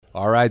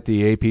All right,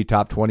 the AP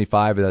Top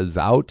 25 is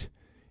out.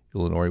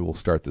 Illinois will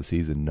start the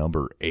season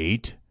number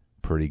 8.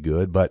 Pretty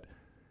good, but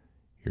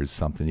here's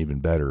something even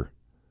better.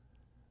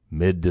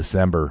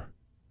 Mid-December,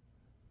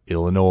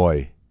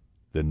 Illinois,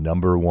 the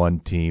number 1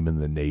 team in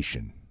the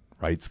nation.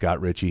 Right,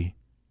 Scott Ritchie?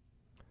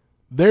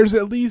 There's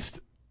at least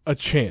a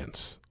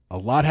chance. A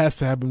lot has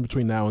to happen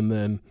between now and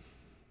then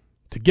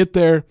to get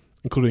there,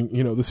 including,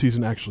 the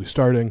season actually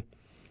starting.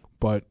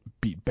 But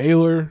beat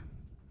Baylor,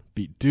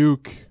 beat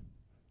Duke,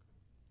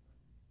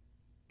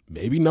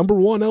 maybe number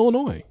 1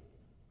 Illinois.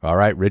 All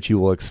right, Richie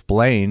will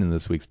explain in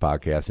this week's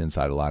podcast,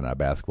 Inside Illini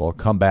Basketball.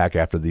 Come back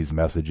after these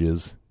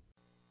messages.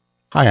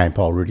 Hi, I'm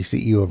Paul Rudy,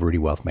 CEO of Rudy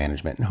Wealth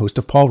Management and host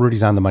of Paul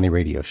Rudy's On the Money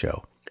radio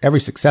show.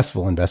 Every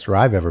successful investor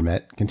I've ever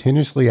met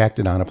continuously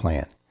acted on a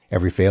plan.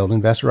 Every failed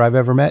investor I've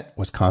ever met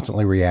was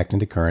constantly reacting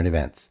to current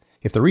events.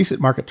 If the recent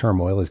market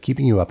turmoil is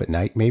keeping you up at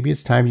night, maybe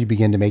it's time you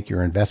begin to make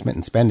your investment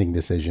and spending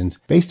decisions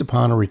based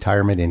upon a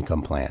retirement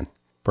income plan.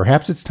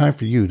 Perhaps it's time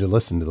for you to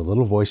listen to the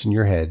little voice in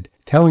your head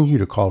telling you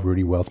to call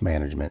Rudy Wealth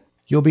Management.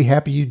 You'll be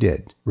happy you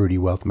did. Rudy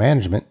Wealth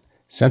Management,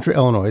 Central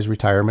Illinois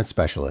Retirement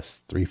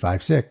Specialist,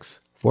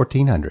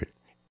 356-1400.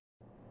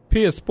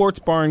 Pia Sports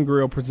Bar and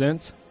Grill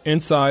presents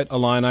Inside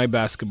Illini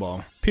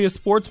Basketball. Pia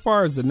Sports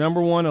Bar is the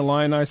number 1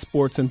 Illini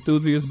sports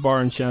enthusiast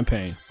bar in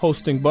Champaign,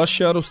 hosting bus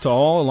shuttles to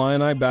all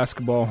Illini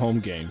basketball home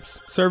games,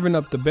 serving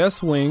up the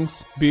best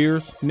wings,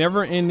 beers,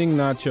 never-ending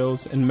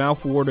nachos, and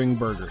mouth-watering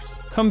burgers.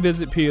 Come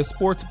visit Pia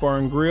Sports Bar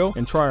and Grill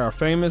and try our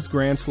famous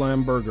Grand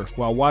Slam burger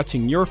while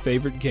watching your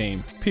favorite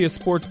game. Pia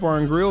Sports Bar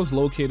and Grill is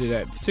located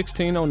at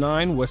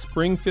 1609 West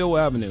Springfield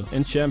Avenue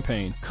in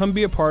Champaign. Come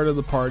be a part of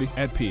the party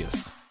at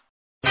Pia's.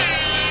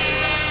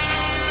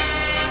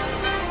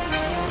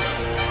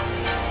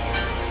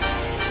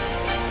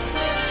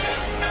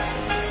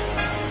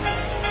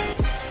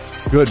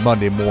 Good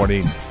Monday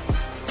morning,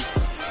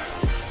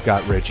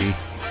 Scott Ritchie.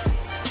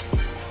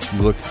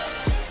 You look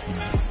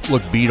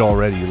beat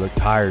already. You look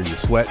tired. You're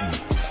sweating.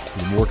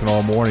 You've been working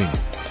all morning.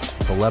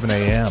 It's 11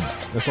 a.m.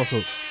 It's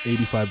also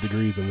 85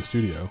 degrees in the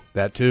studio.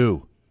 That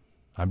too.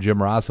 I'm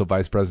Jim Rosso,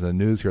 Vice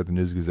President of News here at the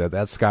News Gazette.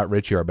 That's Scott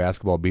Ritchie, our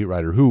basketball beat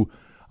writer, who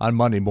on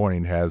Monday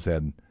morning has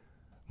had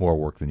more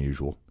work than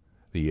usual.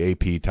 The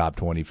AP Top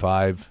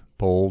 25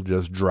 poll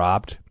just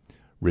dropped.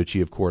 Ritchie,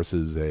 of course,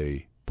 is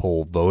a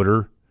poll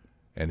voter.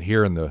 And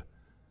here in a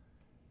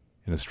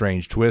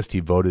strange twist, he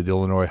voted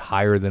Illinois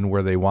higher than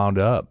where they wound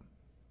up.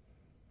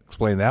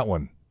 Explain that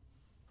one.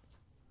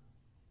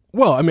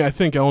 Well, I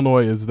think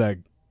Illinois is that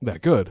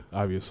good,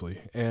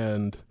 obviously.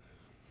 And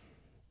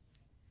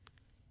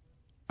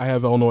I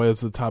have Illinois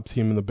as the top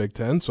team in the Big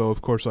Ten, so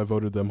of course I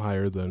voted them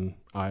higher than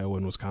Iowa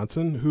and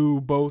Wisconsin,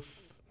 who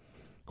both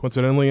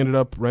coincidentally ended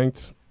up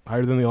ranked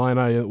higher than the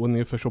Illini when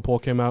the official poll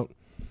came out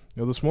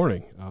this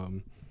morning.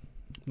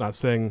 Not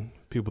saying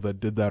people that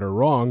did that are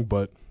wrong,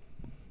 but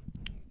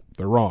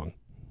they're wrong.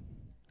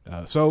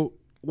 So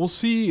we'll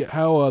see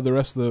how the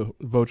rest of the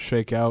votes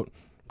shake out.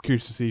 I'm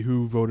curious to see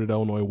who voted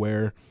Illinois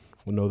where.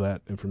 We'll know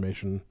that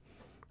information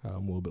a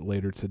little bit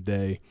later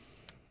today.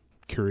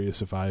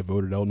 Curious if I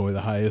voted Illinois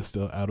the highest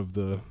out of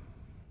the,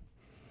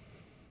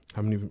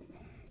 how many,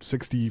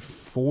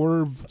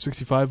 64,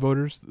 65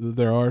 voters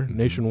there are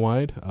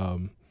nationwide.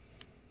 That'll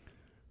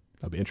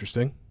be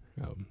interesting.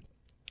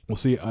 We'll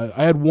see.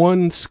 I had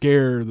one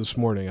scare this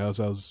morning as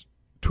I was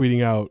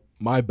tweeting out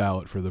my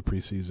ballot for the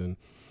preseason.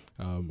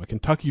 A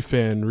Kentucky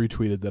fan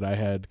retweeted that I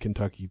had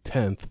Kentucky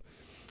 10th,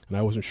 and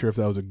I wasn't sure if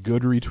that was a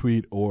good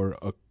retweet or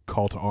a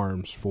call to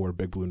arms for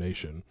Big Blue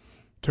Nation.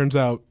 Turns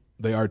out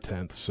they are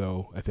 10th,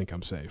 so I think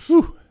I'm safe.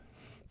 Whew.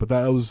 But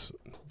that was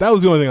the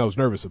only thing I was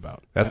nervous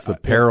about. That's the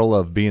peril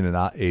of being an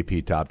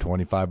AP Top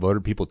 25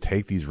 voter. People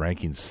take these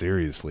rankings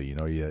seriously.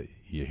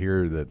 You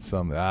hear that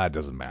it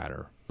doesn't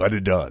matter. But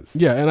it does.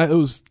 Yeah, and it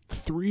was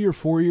 3 or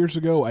 4 years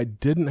ago. I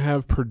didn't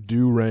have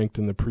Purdue ranked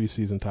in the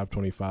preseason top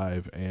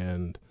 25,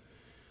 and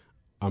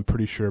I'm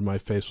pretty sure my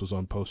face was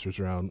on posters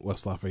around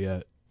West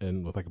Lafayette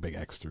and with like a big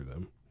X through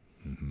them.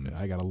 Mm-hmm.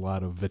 I got a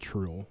lot of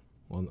vitriol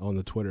on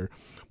the Twitter.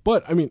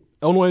 But,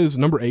 Illinois is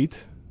number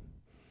 8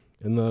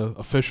 in the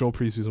official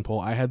preseason poll.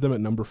 I had them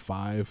at number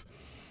 5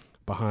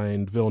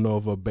 behind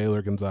Villanova,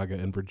 Baylor, Gonzaga,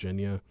 and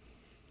Virginia.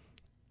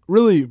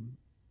 Really,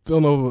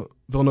 Villanova,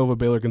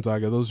 Baylor,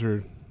 Gonzaga, those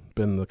are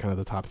been the kind of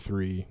the top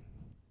 3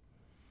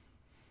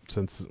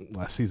 since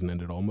last season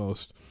ended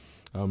almost.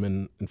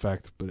 And in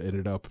fact, but it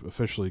ended up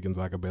officially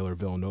Gonzaga, Baylor,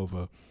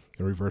 Villanova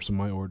in reverse of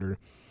my order.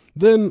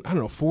 Then,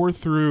 4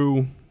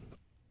 through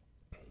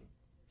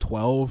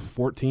 12,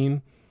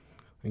 14,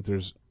 I think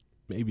there's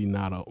maybe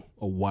not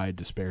a wide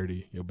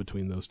disparity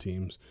between those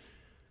teams.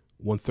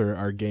 Once there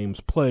are games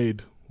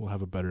played, we'll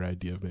have a better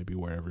idea of maybe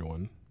where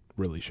everyone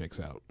really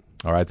shakes out.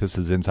 All right, this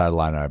is Inside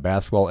Illini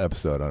Basketball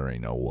episode, I don't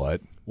even know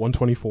what.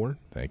 124.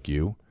 Thank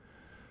you.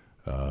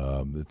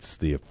 It's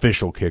the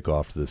official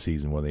kickoff to the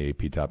season when the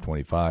AP Top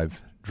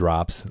 25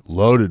 drops,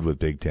 loaded with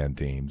Big Ten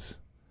teams.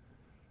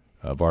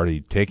 I've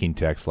already taken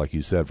texts, like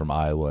you said, from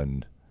Iowa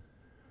and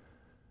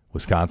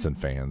Wisconsin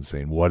fans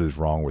saying, what is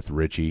wrong with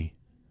Ritchie?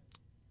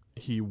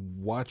 he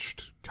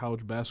watched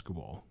college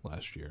basketball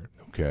last year.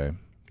 Okay.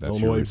 That's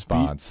your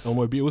response.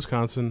 Illinois beat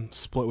Wisconsin,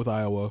 split with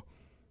Iowa,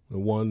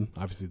 and won,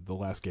 obviously, the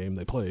last game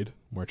they played,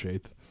 March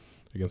 8th,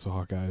 against the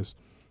Hawkeyes.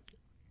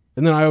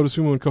 And then Ayo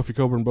Dosunmu and Kofi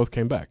Cockburn both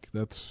came back.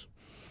 That's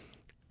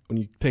when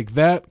you take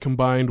that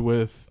combined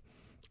with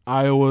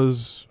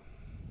Iowa's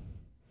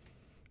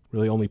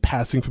really only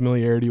passing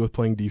familiarity with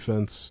playing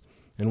defense,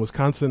 and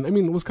Wisconsin. I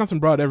mean, Wisconsin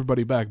brought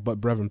everybody back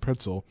but Brevin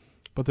Pritzel,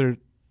 but they're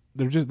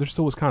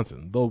still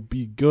Wisconsin. They'll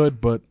be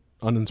good but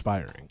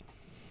uninspiring.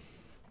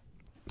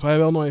 So I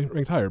have Illinois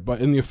ranked higher.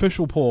 But in the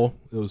official poll,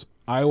 it was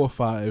Iowa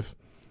 5,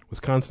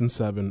 Wisconsin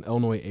 7,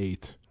 Illinois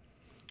 8,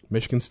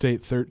 Michigan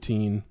State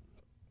 13,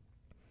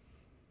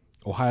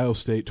 Ohio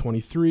State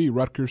 23,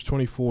 Rutgers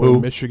 24, Who?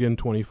 Michigan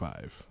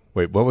 25.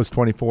 Wait, what was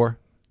 24?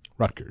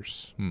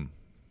 Rutgers.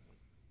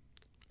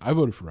 I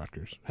voted for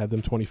Rutgers. Had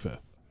them 25th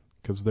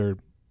because they're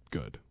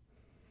good.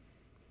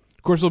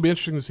 Of course, it'll be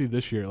interesting to see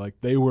this year. Like,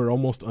 they were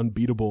almost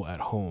unbeatable at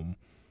home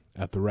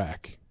at the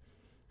RAC,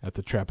 at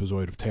the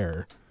Trapezoid of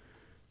Terror.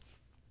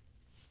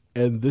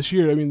 And this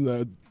year, I mean,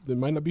 there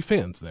might not be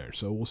fans there,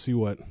 so we'll see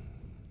what.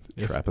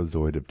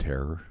 Trapezoid of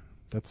Terror.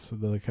 That's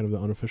the kind of the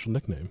unofficial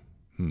nickname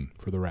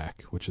for the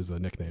RAC, which is a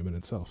nickname in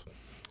itself.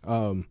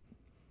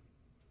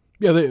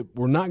 Yeah, they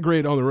were not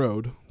great on the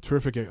road.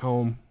 Terrific at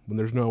home when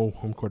there's no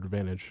home court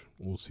advantage.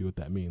 We'll see what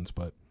that means.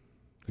 But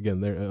again,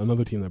 they're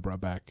another team that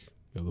brought back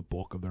the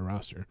bulk of their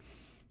roster.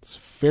 It's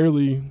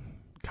fairly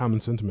common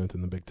sentiment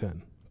in the Big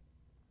Ten.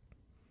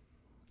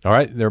 All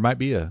right, there might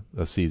be a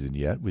season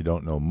yet. We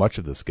don't know much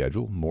of the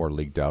schedule. More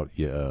leaked out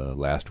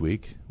last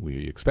week.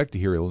 We expect to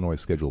hear Illinois'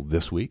 schedule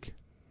this week.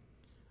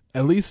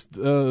 At least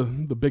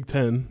the Big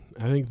Ten,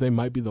 I think they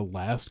might be the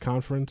last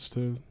conference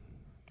to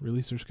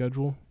release their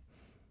schedule.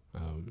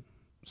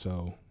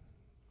 So,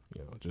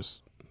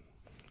 just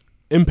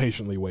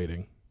impatiently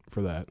waiting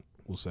for that,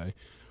 we'll say.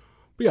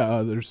 But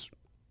yeah, there's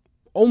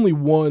only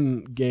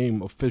one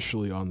game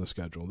officially on the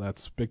schedule.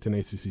 That's Big Ten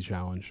ACC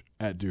Challenge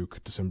at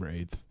Duke, December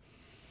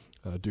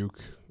 8th. Duke,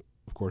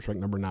 of course,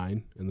 ranked number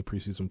 9 in the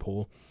preseason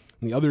poll.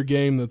 And the other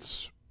game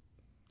that's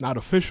not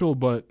official,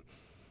 but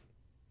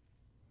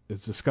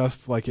it's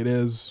discussed like it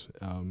is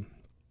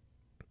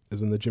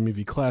in the Jimmy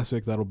V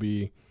Classic. That'll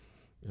be,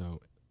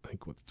 I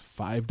think,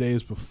 5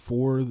 days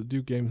before the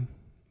Duke game,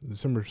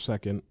 December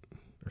 2nd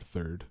or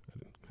 3rd.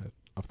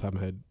 Off the top of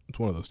my head, it's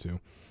one of those two.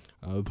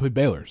 They play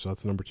Baylor, so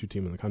that's the number 2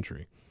 team in the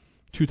country.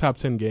 2 top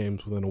 10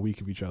 games within a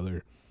week of each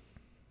other.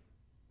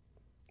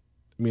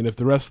 I mean, if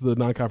the rest of the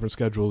non-conference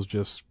schedule is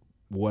just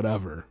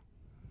whatever,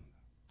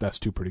 that's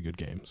 2 pretty good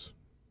games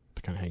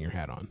to kind of hang your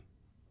hat on.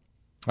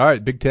 All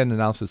right, Big Ten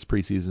announced its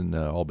preseason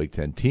All Big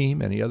Ten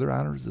team. Any other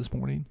honors this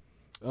morning?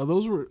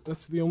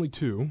 That's the only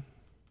 2.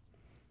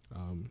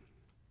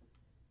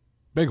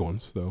 Big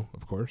ones, though,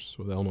 of course,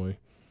 with Illinois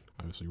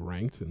obviously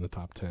ranked in the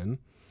top 10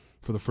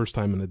 for the first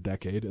time in a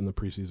decade in the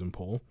preseason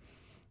poll.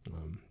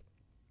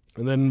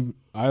 And then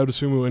Ayo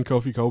Dosunmu and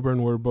Kofi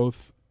Cockburn were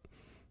both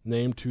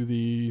named to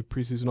the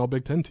preseason All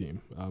Big Ten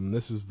team.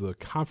 This is the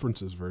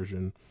conference's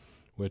version,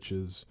 which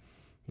is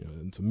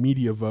it's a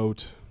media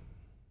vote.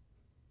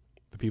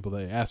 The people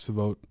they asked to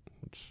vote,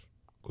 which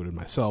included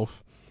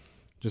myself,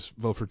 just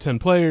vote for 10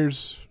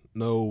 players,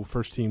 no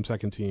first team,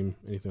 second team,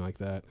 anything like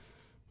that.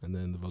 And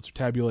then the votes are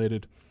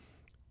tabulated.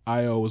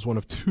 Ayo was one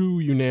of 2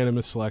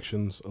 unanimous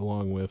selections,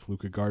 along with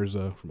Luka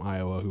Garza from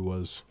Iowa, who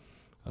was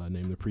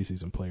named the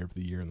preseason player of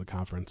the year in the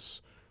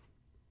conference,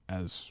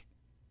 as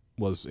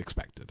was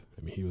expected.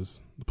 I mean, he was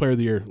the player of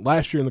the year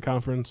last year in the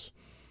conference.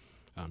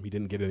 He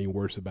didn't get any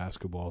worse at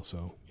basketball,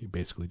 so he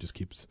basically just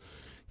keeps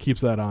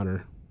that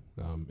honor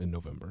in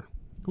November.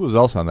 Who was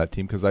also on that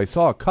team? Because I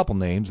saw a couple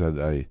names that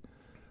I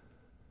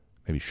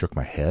maybe shook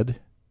my head.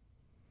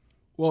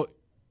 Well,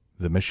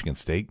 the Michigan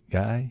State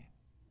guy,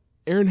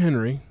 Aaron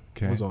Henry,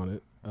 was on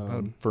it.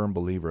 I'm a firm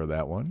believer of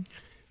that one.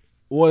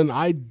 Well, and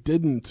I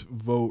didn't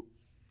vote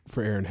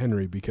for Aaron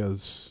Henry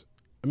because,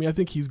 I mean, I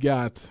think he's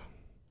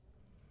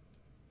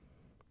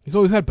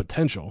always had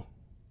potential,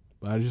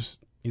 but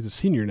he's a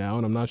senior now,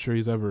 and I'm not sure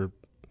he's ever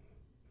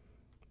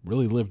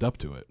really lived up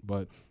to it.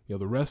 But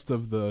the rest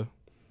of the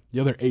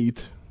other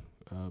 8,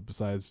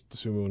 besides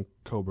Dosunmu and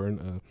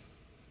Cockburn,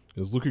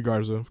 is Luka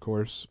Garza, of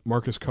course,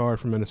 Marcus Carr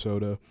from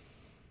Minnesota,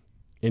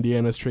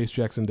 Indiana's Trace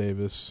Jackson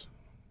Davis,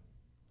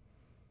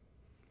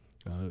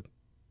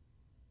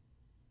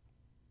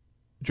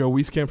 Joe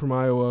Wieskamp from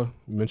Iowa.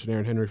 We mentioned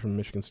Aaron Henry from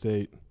Michigan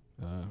State,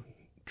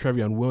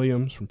 Trevion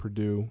Williams from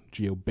Purdue,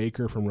 Geo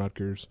Baker from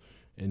Rutgers,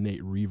 and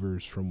Nate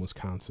Reavers from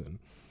Wisconsin.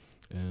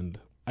 And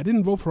I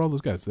didn't vote for all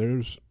those guys.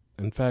 There's,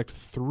 in fact,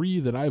 3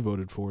 that I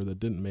voted for that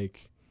didn't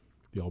make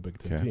the All Big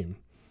Ten team.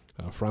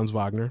 Franz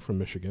Wagner from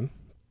Michigan,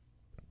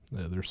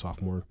 their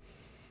sophomore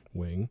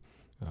wing.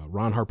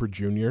 Ron Harper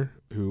Jr.,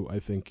 who I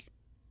think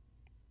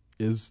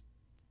is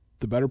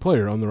the better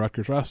player on the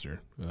Rutgers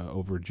roster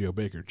over Geo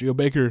Baker. Geo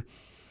Baker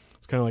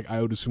is kind of like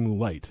Ayo Dosunmu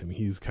light. I mean,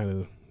 he's kind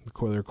of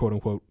their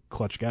quote-unquote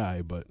clutch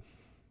guy, but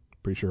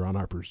pretty sure Ron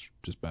Harper's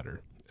just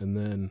better. And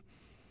then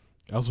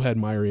I also had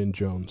Myrion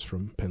Jones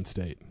from Penn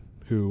State,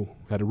 who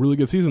had a really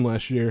good season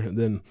last year. And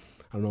then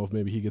I don't know if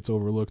maybe he gets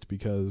overlooked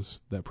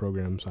because that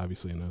program's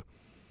obviously in a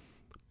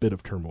bit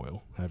of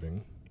turmoil,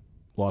 having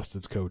lost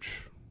its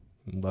coach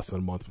less than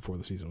a month before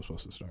the season was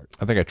supposed to start.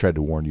 I think I tried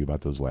to warn you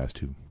about those last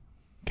two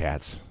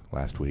cats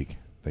last week,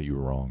 that you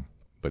were wrong.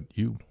 But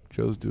you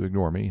chose to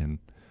ignore me. And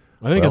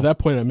I think at that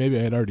point, maybe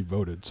I had already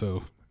voted.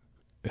 So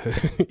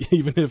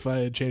even if I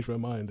had changed my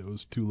mind, it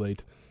was too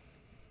late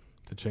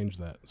to change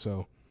that.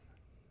 So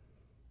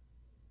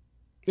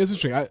it's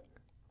interesting.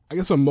 I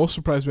guess I'm most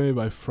surprised maybe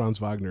by Franz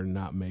Wagner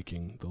not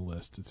making the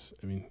list.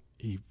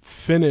 He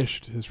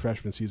finished his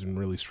freshman season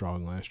really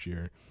strong last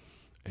year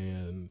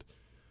and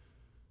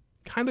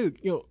kind of,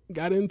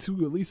 got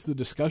into at least the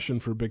discussion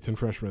for Big Ten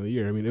Freshman of the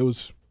Year. It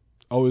was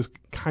always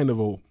kind of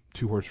a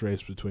two-horse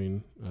race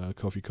between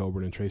Kofi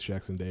Cockburn and Trace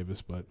Jackson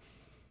Davis, but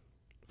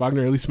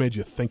Wagner at least made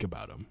you think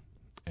about him.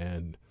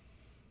 And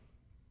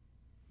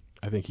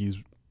I think he's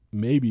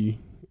maybe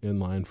in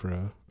line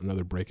for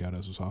another breakout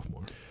as a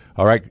sophomore.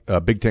 All right,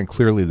 Big Ten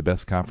clearly the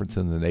best conference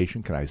in the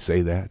nation. Can I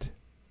say that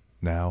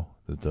now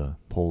that the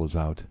poll is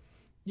out?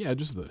 Yeah,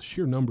 just the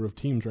sheer number of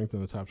teams ranked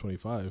in the top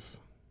 25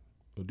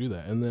 will do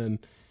that. And then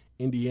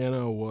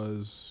Indiana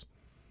was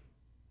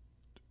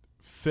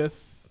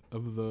fifth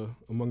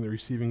among the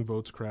receiving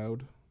votes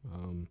crowd.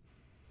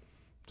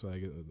 So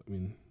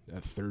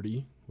at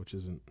 30, which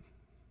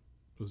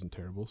wasn't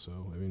terrible.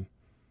 So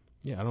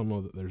I don't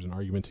know that there's an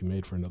argument to be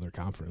made for another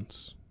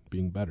conference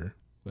being better,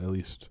 at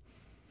least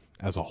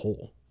as a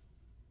whole.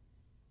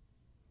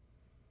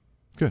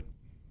 Good.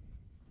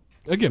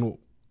 Again,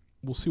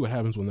 we'll see what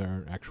happens when there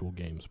are actual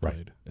games played.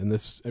 Right. And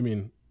this,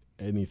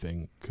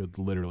 anything could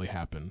literally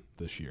happen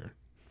this year.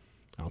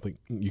 I don't think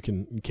you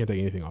can't take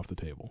anything off the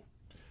table.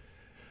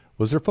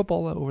 Was there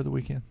football over the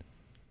weekend?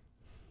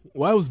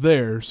 Well, I was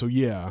there, so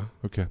yeah.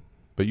 Okay.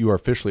 But you are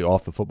officially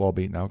off the football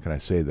beat now. Can I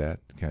say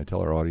that? Can I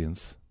tell our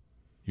audience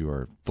you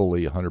are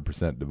fully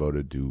 100%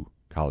 devoted to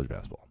college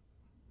basketball?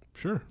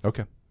 Sure.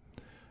 Okay.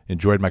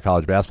 Enjoyed my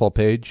college basketball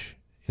page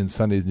in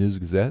Sunday's News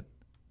Gazette.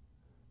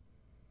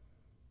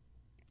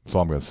 That's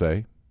all I'm going to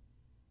say.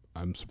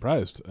 I'm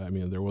surprised.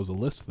 There was a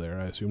list there.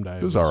 I assumed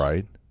It was all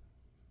right.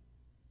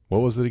 What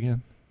was it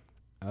again?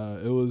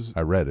 It was...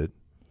 I read it.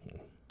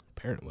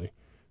 Apparently.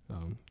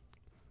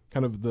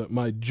 Kind of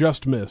my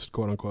just missed,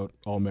 quote-unquote,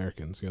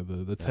 All-Americans.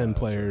 The 10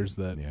 players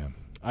that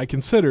I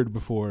considered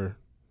before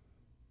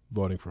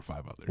voting for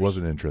 5 others.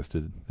 Wasn't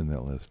interested in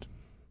that list.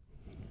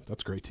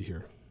 That's great to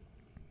hear.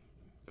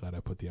 Glad I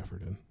put the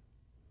effort in.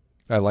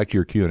 I liked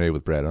your Q&A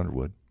with Brad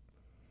Underwood.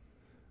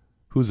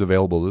 Who's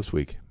available this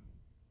week?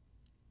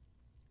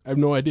 I have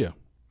no idea.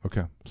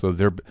 Okay. So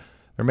they're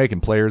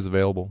making players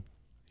available.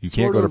 You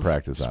can't go to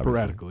practice,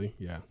 sporadically,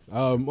 obviously.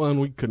 Yeah. And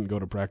we couldn't go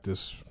to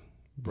practice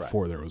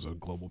before there was a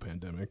global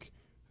pandemic,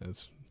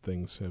 as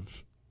things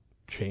have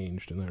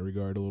changed in that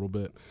regard a little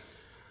bit.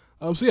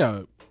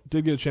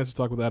 Did get a chance to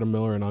talk with Adam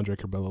Miller and Andre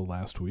Curbelo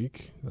last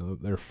week.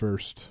 Their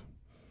first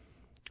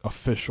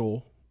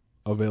official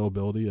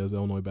availability as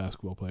Illinois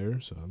basketball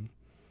players.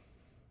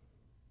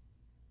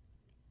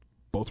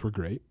 Both were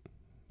great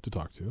to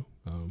talk to,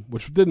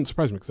 which didn't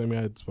surprise me because I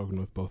had spoken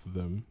with both of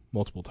them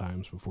multiple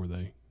times before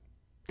they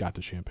got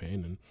to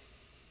Champaign, and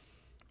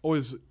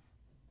always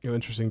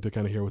interesting to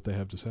kind of hear what they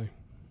have to say.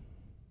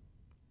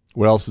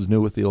 What else is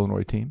new with the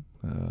Illinois team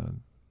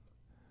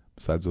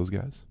besides those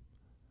guys?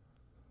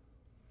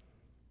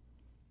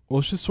 Well,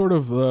 it's just sort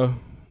of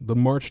the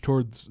march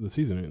towards the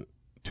season.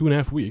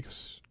 2.5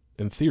 weeks,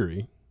 in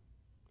theory,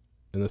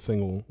 and this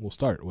thing will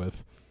start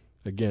with,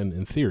 again,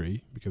 in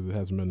theory, because it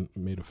hasn't been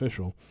made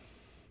official,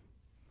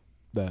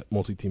 that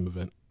multi-team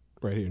event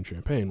right here in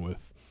Champaign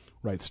with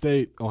Wright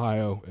State,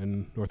 Ohio,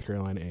 and North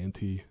Carolina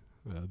A&T,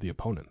 the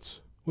opponents,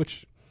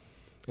 which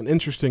an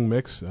interesting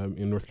mix.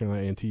 In North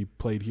Carolina A&T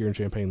played here in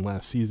Champaign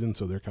last season,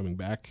 so they're coming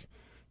back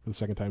for the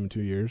second time in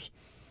 2 years.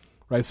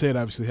 Wright State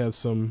obviously has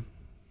some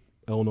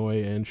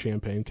Illinois and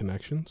Champaign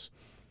connections.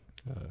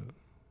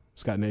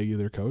 Scott Nagy,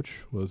 their coach,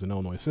 was an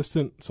Illinois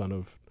assistant, son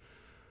of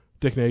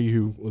Dick Nagy,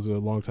 who was a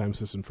longtime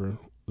assistant for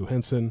Lou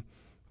Henson.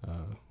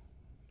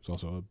 He's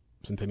also a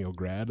Centennial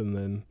grad, and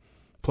then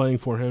playing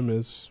for him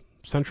is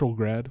Central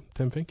grad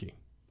Tim Finke,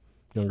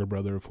 younger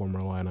brother of former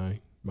Illini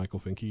Michael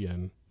Finke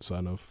and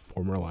son of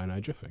former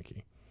Illini Jeff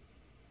Finke.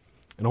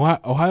 And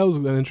Ohio's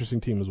an interesting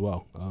team as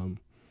well.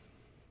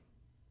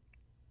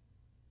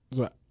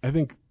 So I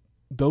think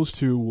those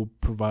two will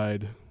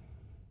provide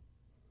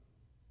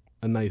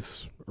a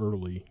nice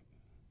early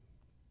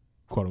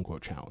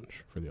quote-unquote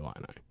challenge for the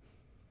Illini,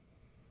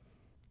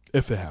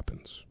 if it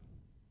happens.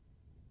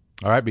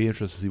 All right, be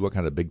interested to see what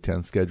kind of Big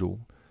Ten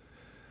schedule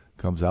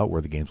comes out,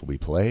 where the games will be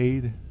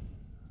played.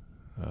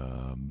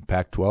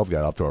 Pac-12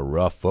 got off to a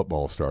rough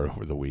football start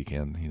over the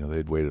weekend.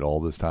 They'd waited all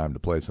this time to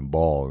play some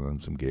ball, and then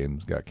some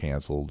games got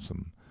canceled.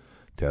 Some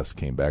tests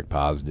came back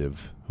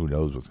positive. Who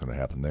knows what's going to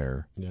happen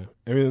there? Yeah.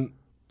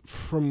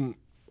 From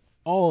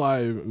all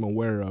I'm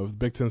aware of, the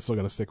Big Ten's still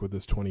going to stick with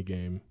this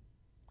 20-game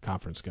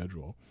conference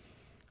schedule.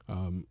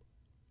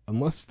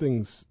 Unless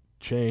things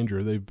change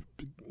or they've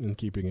been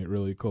keeping it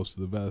really close to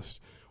the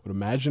vest, would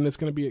imagine it's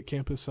going to be at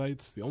campus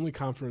sites. The only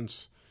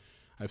conference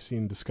I've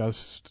seen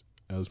discussed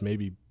as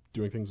maybe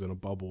doing things in a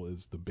bubble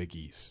is the Big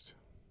East,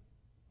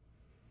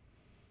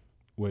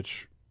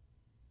 which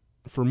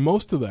for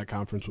most of that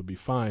conference would be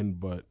fine,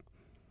 but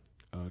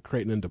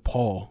Creighton and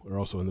DePaul are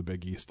also in the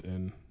Big East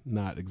and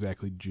not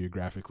exactly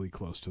geographically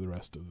close to the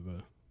rest of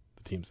the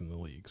teams in the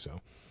league. So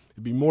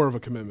it'd be more of a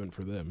commitment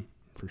for them,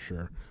 for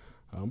sure.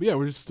 But yeah,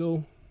 we're just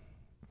still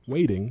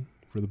waiting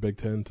for the Big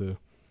Ten to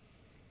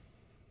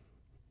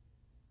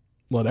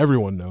let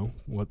everyone know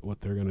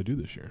what they're going to do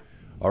this year.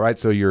 All right,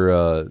 so your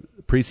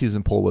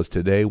preseason poll was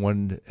today.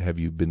 When have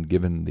you been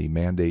given the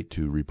mandate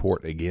to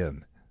report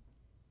again?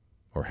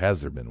 Or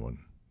has there been one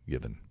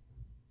given?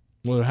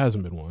 Well, there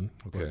hasn't been one.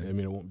 Okay. But, I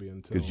mean, it won't be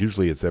until... Because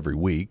usually it's every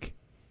week.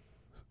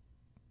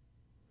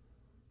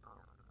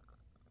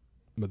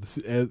 But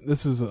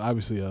this is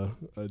obviously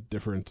a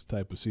different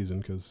type of season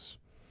because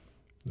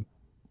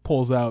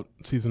polls out,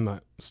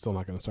 season still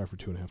not going to start for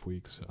 2.5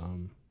 weeks. I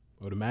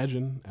would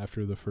imagine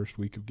after the first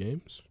week of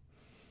games,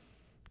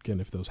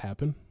 again, if those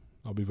happen,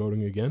 I'll be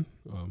voting again,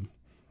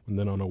 and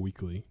then on a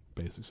weekly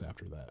basis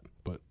after that.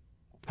 But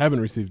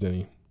haven't received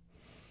any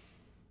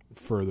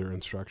further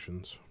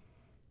instructions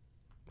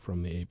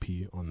from the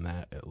AP on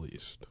that, at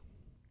least.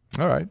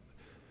 All right.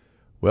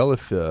 Well,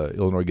 if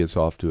Illinois gets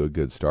off to a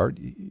good start,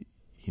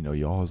 you know,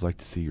 you always like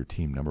to see your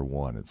team number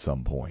one at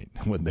some point.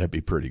 Wouldn't that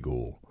be pretty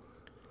cool?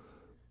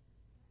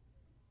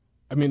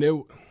 I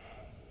mean,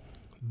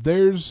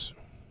 there's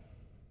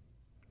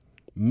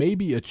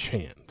maybe a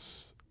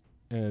chance,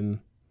 and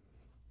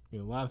you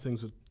know, a lot of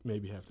things that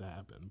maybe have to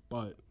happen.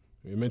 But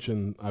you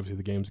mentioned, obviously,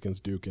 the games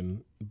against Duke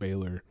and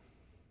Baylor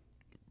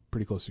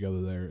pretty close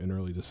together there in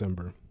early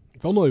December.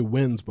 If Illinois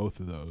wins both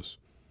of those,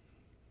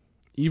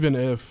 even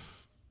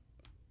if,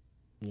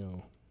 you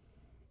know,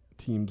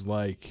 teams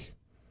like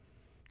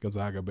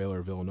Gonzaga,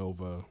 Baylor,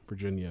 Villanova,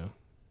 Virginia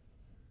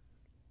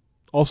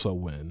also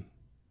win,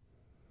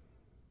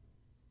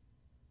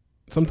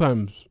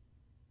 sometimes,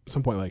 at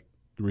some point, like,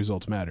 the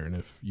results matter. And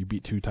if you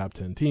beat 2 top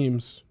 10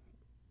 teams,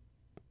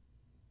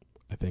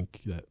 I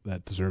think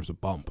that deserves a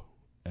bump.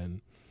 And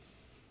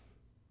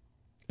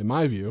in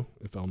my view,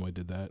 if Illinois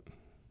did that,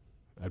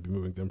 I'd be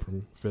moving them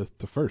from 5th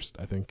to 1st.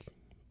 I think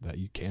that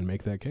you can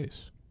make that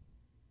case.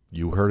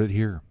 You heard it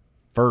here.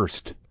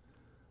 First.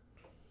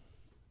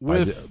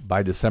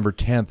 By December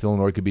 10th,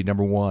 Illinois could be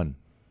number one.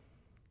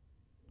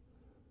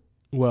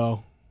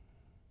 Well,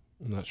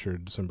 I'm not sure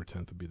December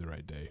 10th would be the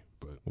right day,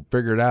 but We'll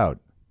figure it out,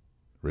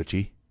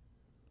 Richie.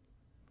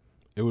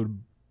 it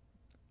would.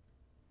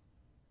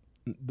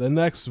 The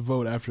next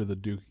vote after the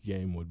Duke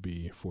game would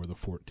be for the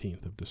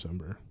 14th of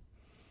December.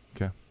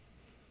 Okay.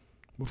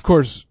 Of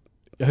course,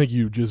 I think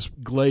you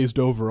just glazed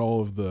over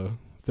all of the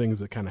things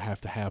that kind of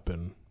have to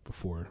happen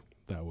before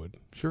that would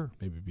Sure.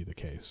 maybe be the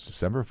case.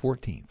 December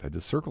 14th. I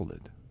just circled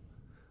it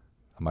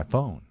on my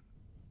phone.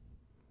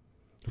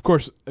 Of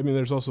course, I mean,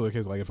 there's also the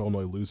case, like, if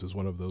Illinois loses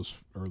one of those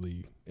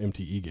early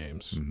MTE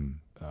games, Mm-hmm.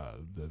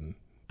 then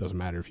it doesn't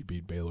matter if you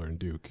beat Baylor and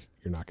Duke.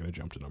 You're not going to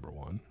jump to number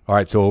one. All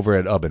right, so over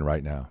at Ubben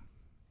right now,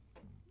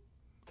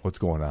 what's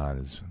going on?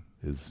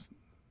 Is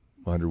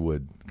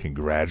Underwood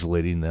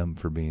congratulating them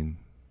for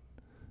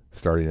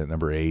starting at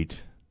number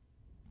 8?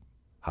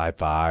 High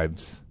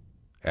fives,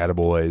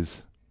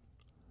 attaboys.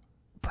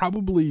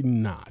 Probably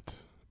not,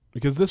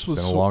 because this was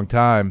It's been a long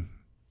time.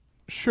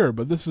 Sure,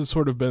 but this has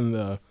sort of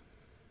been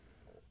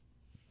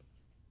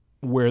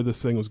where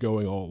this thing was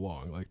going all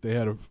along. Like, they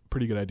had a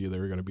pretty good idea they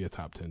were going to be a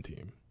top 10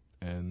 team,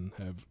 and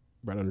have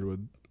Brett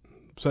Underwood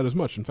said as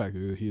much. In fact,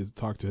 he had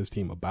talked to his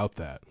team about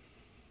that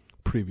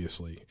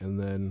previously, and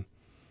then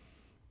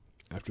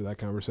after that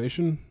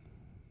conversation,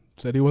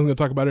 said he wasn't going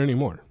to talk about it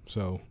anymore.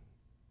 So,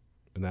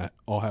 and that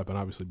all happened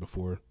obviously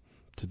before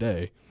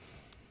today.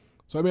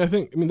 So, I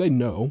mean, they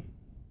know.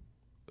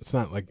 It's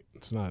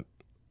not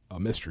a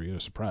mystery or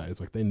a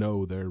surprise. Like, they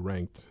know they're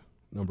ranked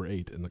number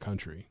 8 in the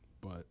country,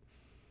 but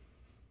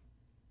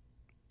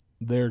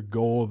their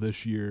goal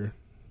this year,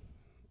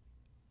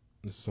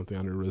 this is something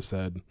Underwood has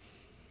said,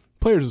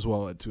 players as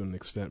well to an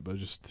extent, but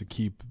just to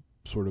keep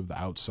sort of the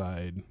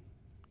outside,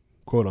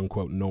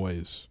 quote-unquote,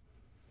 noise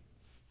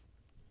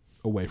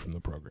away from the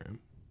program.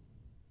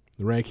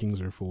 The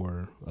rankings are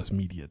for us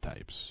media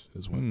types,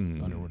 is what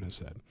Underwood has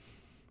said.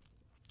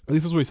 At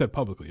least that's what he said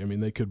publicly. I mean,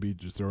 they could be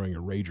just throwing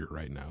a rager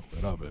right now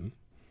at Ubben.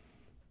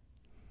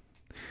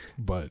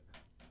 But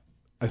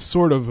I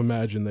sort of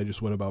imagine they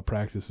just went about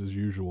practice as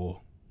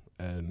usual,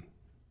 and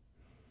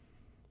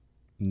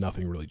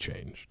nothing really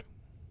changed.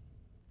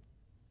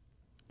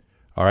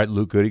 All right,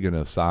 Luke Goody going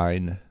to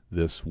sign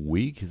this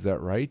week. Is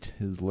that right?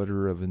 His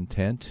letter of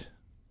intent?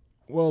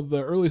 Well,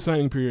 the early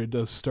signing period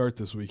does start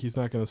this week. He's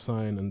not going to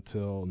sign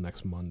until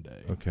next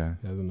Monday. Okay.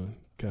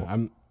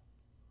 I'm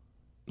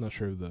not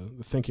sure of the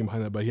thinking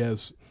behind that, but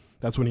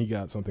that's when he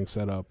got something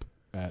set up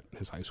at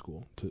his high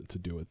school to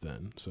do it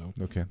then. So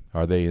Okay.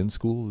 Are they in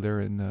school there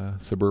in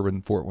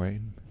suburban Fort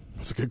Wayne?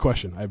 that's a good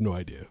question. I have no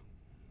idea.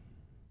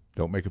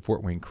 Don't make a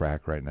Fort Wayne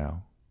crack right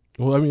now.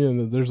 Well, I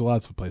mean, there's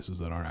lots of places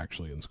that aren't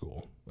actually in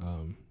school.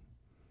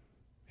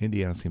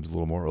 Indiana seems a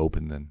little more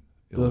open than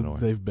Illinois.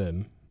 They've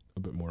been a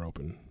bit more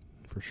open,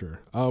 for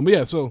sure. But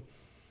yeah, so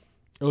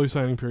early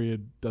signing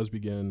period does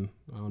begin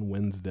on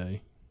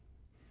Wednesday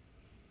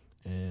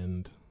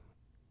and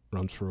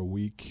runs for a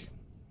week.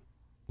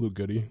 Luke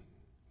Goody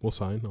will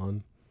sign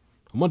on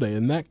Monday,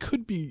 and that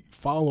could be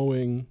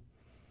following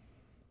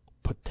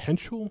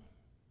potential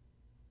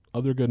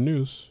other good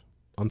news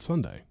on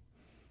Sunday.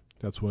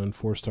 That's when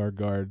four-star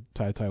guard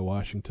Ty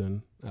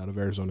Washington out of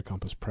Arizona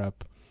Compass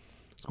Prep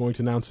is going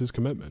to announce his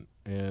commitment.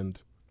 And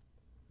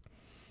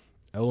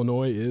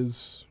Illinois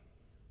is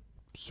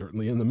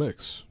certainly in the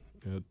mix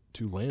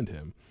to land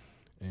him.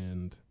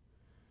 And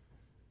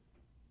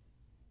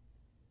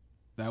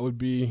that would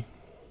be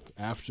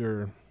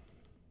after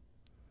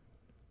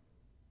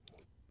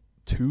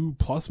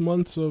 2+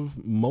 months of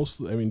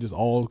just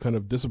all kind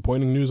of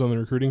disappointing news on the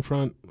recruiting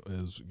front.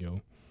 As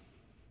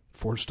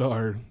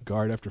four-star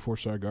guard after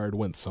four-star guard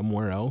went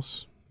somewhere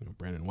else.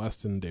 Brandon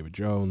Weston, David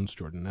Jones,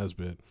 Jordan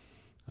Nesbitt.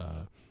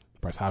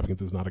 Bryce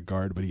Hopkins is not a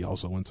guard, but he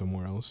also went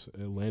somewhere else.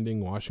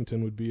 Landing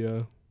Washington would be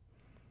a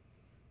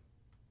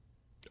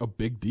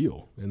big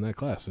deal in that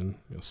class. And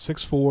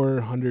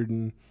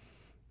 6'4",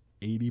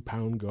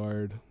 180-pound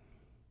guard,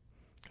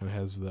 kind of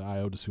has the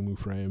Ayo Dosunmu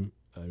frame.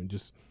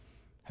 Just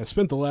has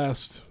spent the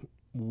last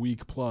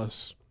week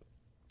plus,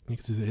 I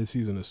think his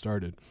season has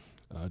started,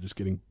 just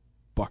getting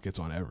buckets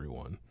on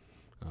everyone.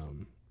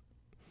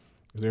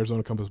 As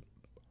Arizona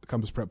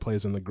Compass Prep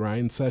plays in the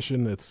grind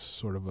session, it's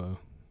sort of a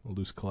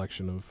loose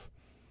collection of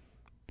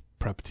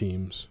prep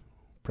teams,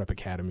 prep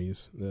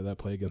academies that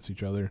play against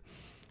each other.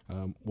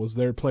 Was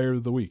their player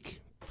of the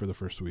week for the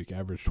first week.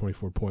 Averaged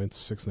 24 points,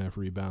 6.5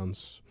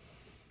 rebounds,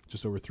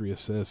 just over 3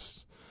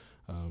 assists.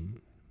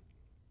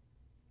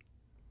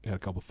 Had a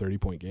couple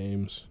 30-point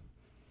games.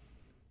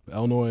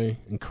 Illinois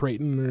and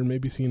Creighton are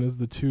maybe seen as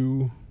the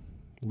two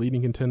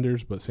leading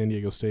contenders, but San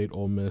Diego State,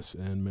 Ole Miss,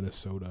 and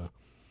Minnesota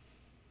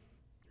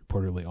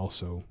reportedly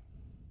also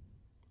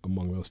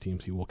among those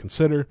teams he will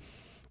consider.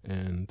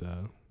 And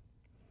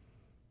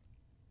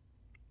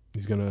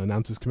he's going to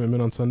announce his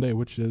commitment on Sunday,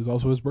 which is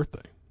also his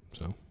birthday.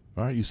 So,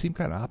 all right, you seem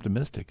kind of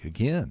optimistic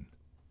again,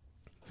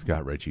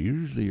 Scott Ritchie.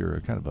 Usually you're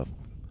kind of a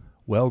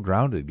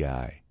well-grounded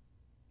guy.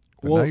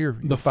 But now you're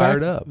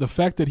fired up. The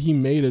fact that he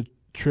made a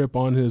trip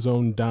on his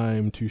own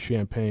dime to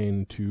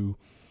Champaign to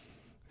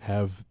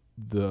have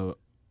the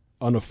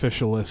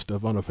unofficial list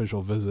of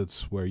unofficial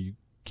visits where you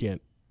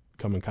can't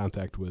come in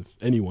contact with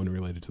anyone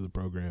related to the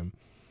program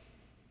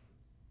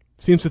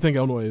seems to think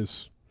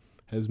Illinois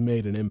has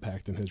made an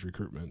impact in his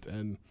recruitment.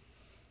 And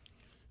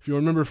if you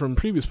remember from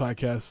previous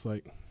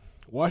podcasts,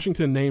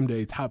 Washington named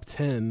a top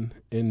 10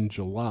 in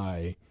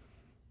July,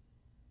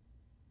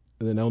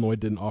 and then Illinois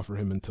didn't offer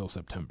him until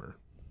September.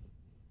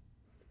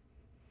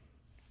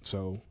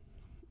 So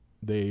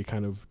they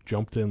kind of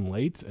jumped in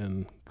late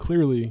and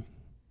clearly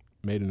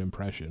made an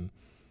impression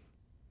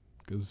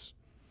because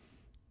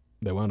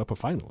they wound up a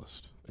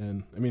finalist.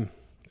 And,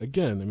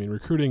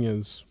 recruiting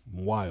is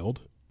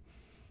wild.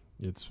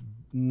 It's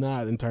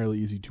not entirely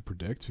easy to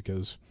predict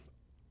because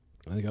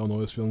I think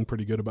Illinois is feeling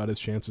pretty good about his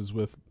chances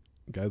with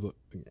a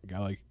guy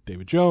like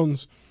David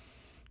Jones,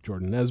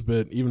 Jordan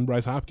Nesbitt, even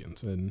Bryce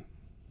Hopkins. And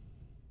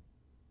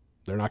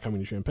they're not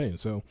coming to Champaign.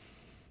 So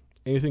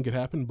anything could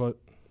happen, but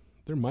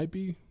there might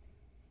be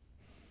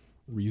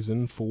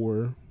reason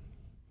for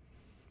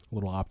a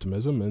little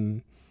optimism.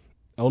 And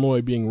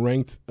Illinois being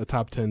ranked a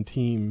top 10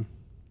 team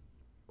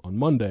on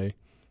Monday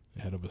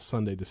ahead of a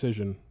Sunday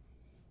decision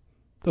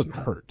doesn't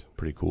hurt.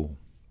 Pretty cool.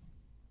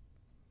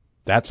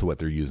 That's what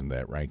they're using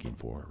that ranking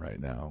for right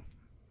now.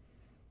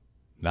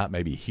 Not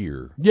maybe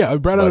here. Yeah,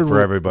 but for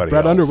everybody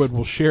Brad else. Underwood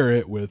will share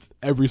it with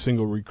every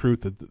single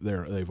recruit that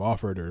they've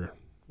offered or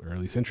at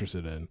least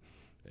interested in,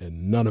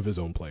 and none of his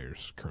own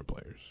current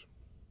players.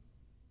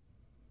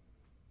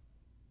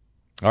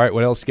 All right,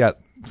 what else you got,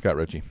 Scott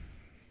Ritchie?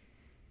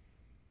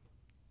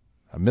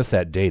 I missed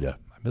that data.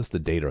 I missed the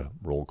data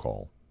roll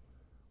call.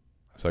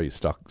 I saw you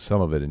stuck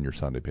some of it in your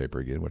Sunday paper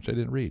again, which I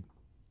didn't read.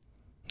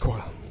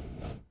 Well,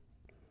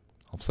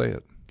 I'll say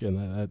it. Again,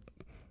 that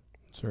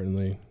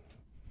certainly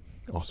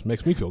also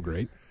makes me feel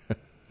great.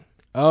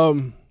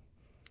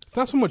 It's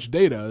not so much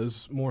data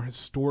as more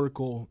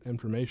historical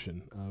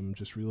information,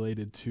 just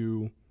related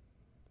to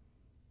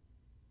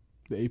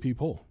the AP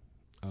poll.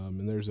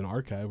 And there's an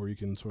archive where you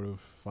can sort of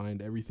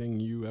find everything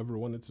you ever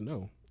wanted to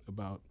know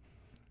about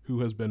who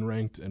has been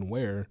ranked and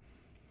where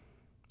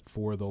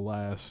for the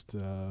last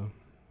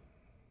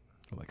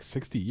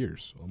 60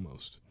 years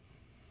almost.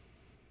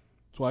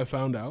 So I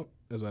found out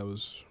as I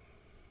was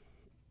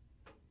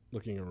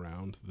looking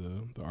around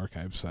the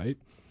archive site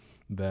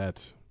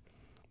that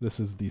this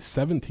is the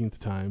 17th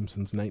time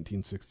since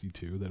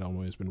 1962 that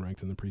Illinois has been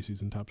ranked in the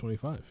preseason top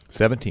 25.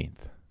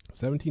 17th.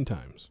 17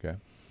 times. Okay.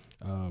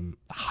 The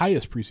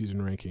highest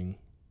preseason ranking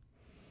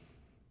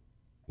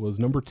was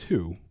number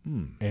 2,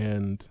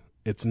 and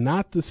it's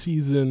not the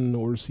season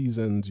or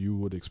seasons you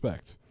would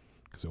expect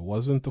because it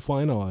wasn't the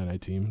Flying Illini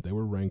team. They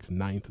were ranked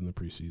 9th in the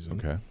preseason.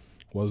 Okay.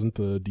 It wasn't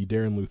the D.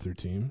 Darren Luther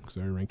team because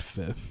they were ranked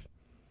 5th.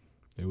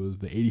 It was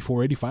the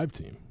 84-85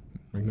 team,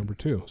 ranked number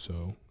 2.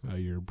 So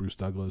your Bruce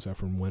Douglas,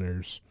 Ephraim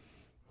Winters,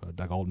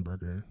 Doug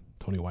Altenberger,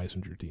 Tony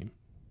Weisinger team.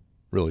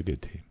 Really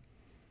good team.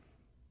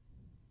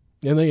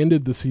 And they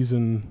ended the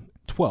season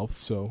 12th,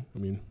 so, I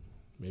mean,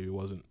 maybe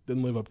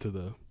didn't live up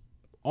to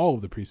all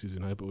of the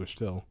preseason hype, but we're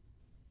still,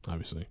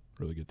 obviously, a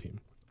really good team.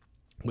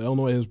 But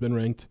Illinois has been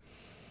ranked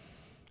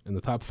in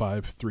the top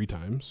 5 3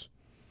 times,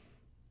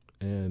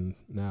 and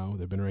now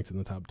they've been ranked in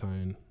the top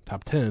 10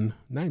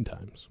 9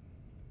 times.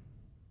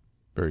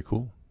 Very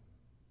cool.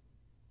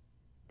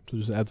 So it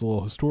just adds a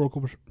little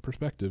historical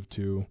perspective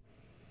to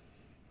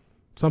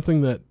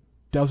something that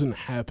doesn't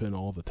happen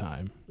all the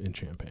time in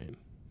Champaign.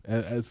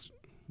 As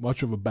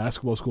much of a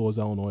basketball school as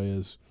Illinois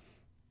is,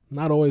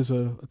 not always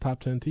a top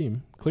 10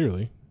 team,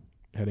 clearly,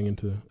 heading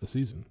into a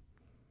season.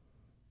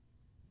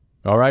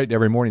 All right,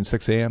 every morning,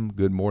 6 a.m.,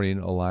 Good Morning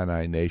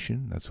Illini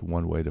Nation. That's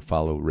one way to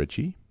follow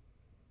Richie.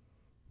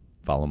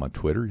 Follow him on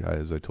Twitter.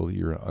 As I told you,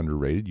 you're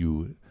underrated.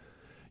 You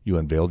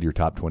unveiled your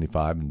top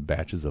 25 in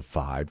batches of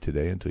 5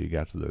 today until you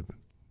got to the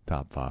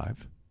top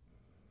 5.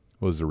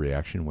 What was the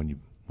reaction when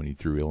you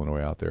threw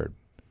Illinois out there at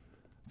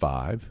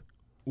 5?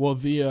 Well,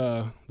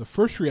 the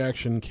first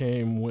reaction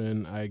came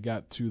when I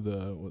got to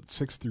the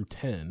 6 through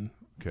 10.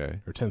 Okay.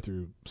 Or 10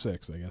 through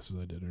 6, I guess, as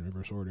I did in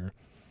reverse order.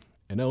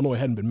 And Illinois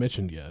hadn't been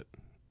mentioned yet.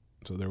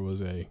 So there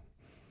was I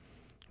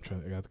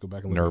got to go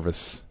back and look.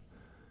 Nervous.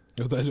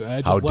 I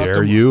just How left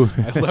dare you?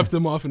 I left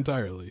them off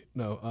entirely.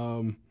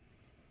 No,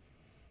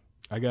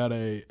 I got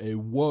a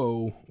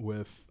whoa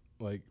with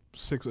like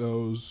 6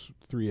 O's,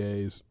 3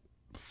 A's,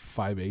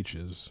 5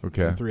 H's,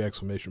 okay, and 3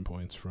 exclamation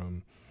points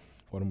from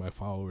one of my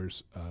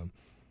followers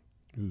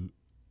who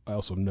I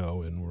also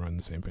know, and we're on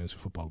the same fantasy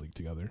football league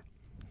together.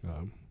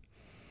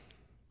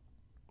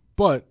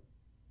 But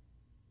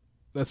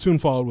that soon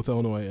followed with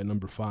Illinois at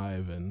number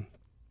 5, and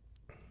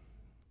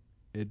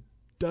it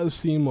does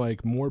seem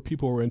like more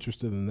people were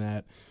interested in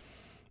that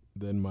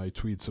than my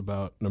tweets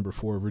about number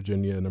 4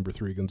 Virginia, number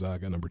 3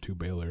 Gonzaga, number 2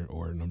 Baylor,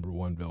 or number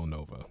 1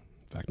 Villanova.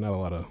 In fact, not a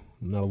lot of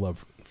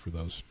love for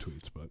those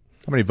tweets. But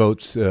how many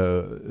votes?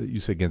 You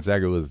said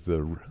Gonzaga was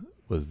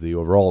the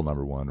overall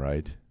number 1,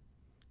 right?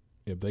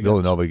 Yeah,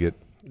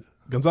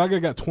 Gonzaga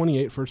got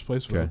 28 first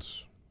place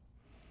votes.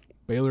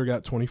 Baylor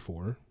got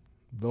 24.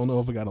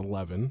 Villanova got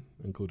 11,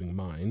 including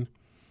mine,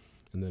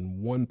 and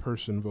then 1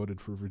 person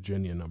voted for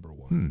Virginia number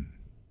 1.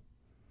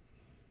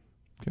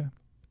 Okay,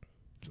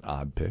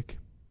 odd pick.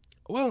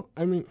 Well,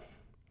 I mean,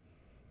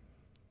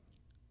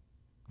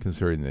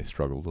 considering they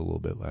struggled a little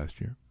bit last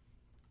year.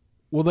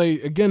 Well,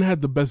 they again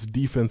had the best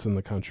defense in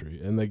the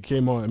country, and they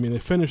came on. I mean, they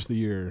finished the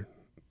year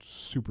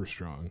super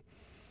strong.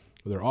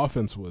 Their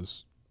offense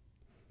was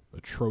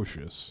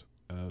atrocious.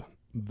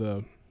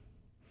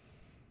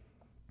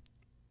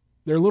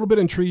 They're a little bit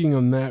intriguing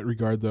on that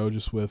regard, though,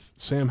 just with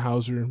Sam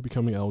Hauser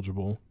becoming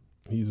eligible.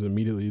 He's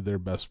immediately their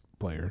best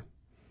player,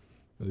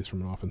 at least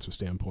from an offensive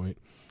standpoint.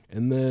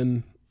 And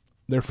then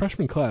their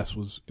freshman class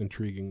was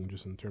intriguing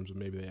just in terms of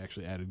maybe they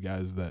actually added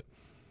guys that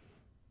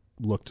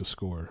look to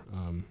score.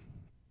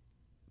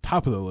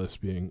 Top of the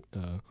list being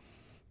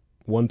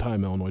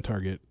one-time Illinois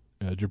target,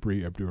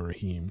 Jabri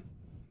Abdur-Rahim,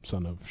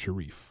 son of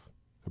Sharif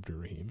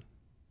Abdur-Rahim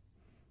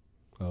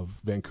of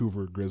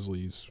Vancouver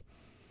Grizzlies.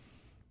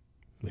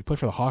 They play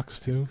for the Hawks,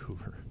 too.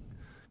 Vancouver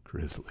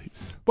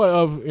Grizzlies.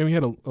 But he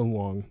had a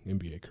long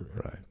NBA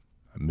career. Right.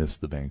 I miss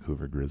the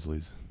Vancouver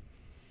Grizzlies.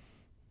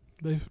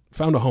 They've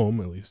found a home,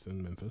 at least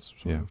in Memphis.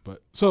 Yeah.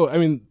 But so, I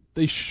mean,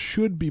 they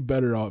should be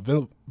better off.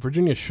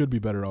 Virginia should be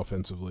better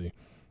offensively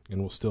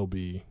and will still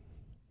play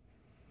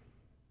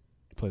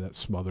that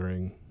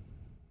smothering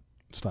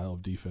style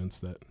of defense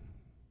that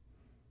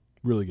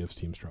really gives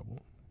teams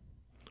trouble.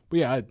 But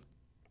yeah,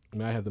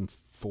 I had them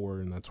 4,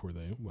 and that's where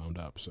they wound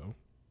up, so.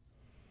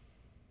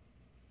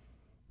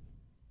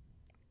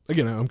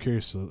 Again, I'm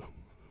curious to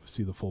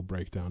see the full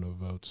breakdown of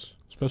votes,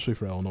 especially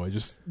for Illinois.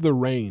 Just the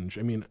range.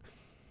 I mean,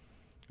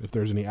 if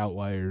there's any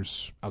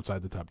outliers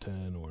outside the top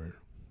 10, or it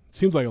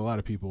seems like a lot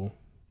of people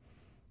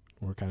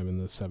were kind of in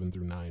the 7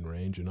 through 9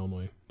 range, and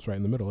Illinois is right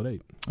in the middle at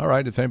 8. All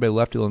right. If anybody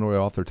left Illinois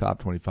off their top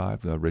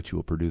 25, Richie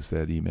will produce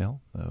that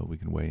email. We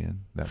can weigh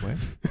in that way.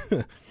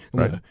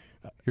 Right.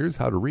 Here's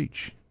how to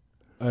reach.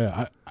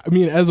 I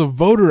mean, as a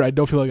voter, I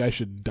don't feel like I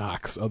should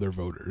dox other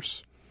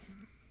voters.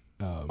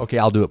 Okay,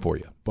 I'll do it for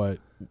you. But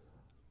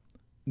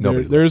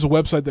there's a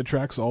website that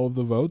tracks all of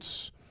the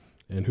votes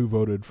and who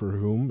voted for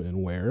whom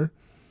and where.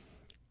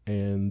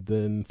 And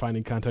then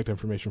finding contact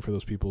information for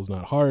those people is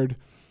not hard.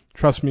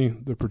 Trust me,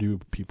 the Purdue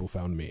people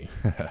found me.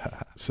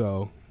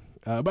 So,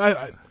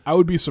 but I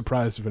would be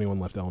surprised if anyone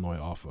left Illinois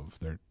off of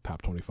their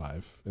top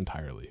 25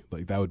 entirely.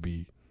 Like, that would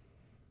be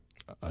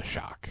a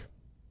shock.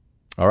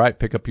 All right,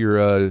 pick up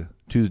your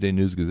Tuesday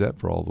News Gazette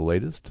for all the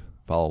latest.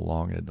 Follow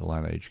along at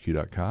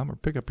IlliniHQ.com, or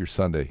pick up your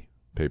Sunday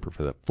paper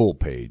for that full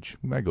page.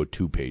 We might go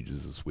 2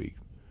 pages this week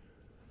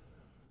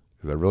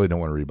because I really don't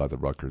want to read about the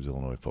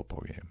Rutgers-Illinois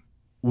football game.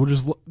 Well,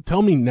 just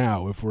tell me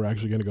now if we're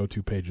actually going to go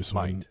 2 pages so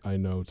I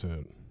know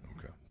to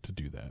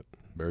do that.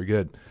 Very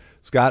good.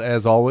 Scott,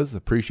 as always,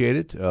 appreciate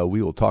it.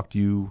 We will talk to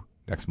you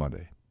next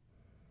Monday.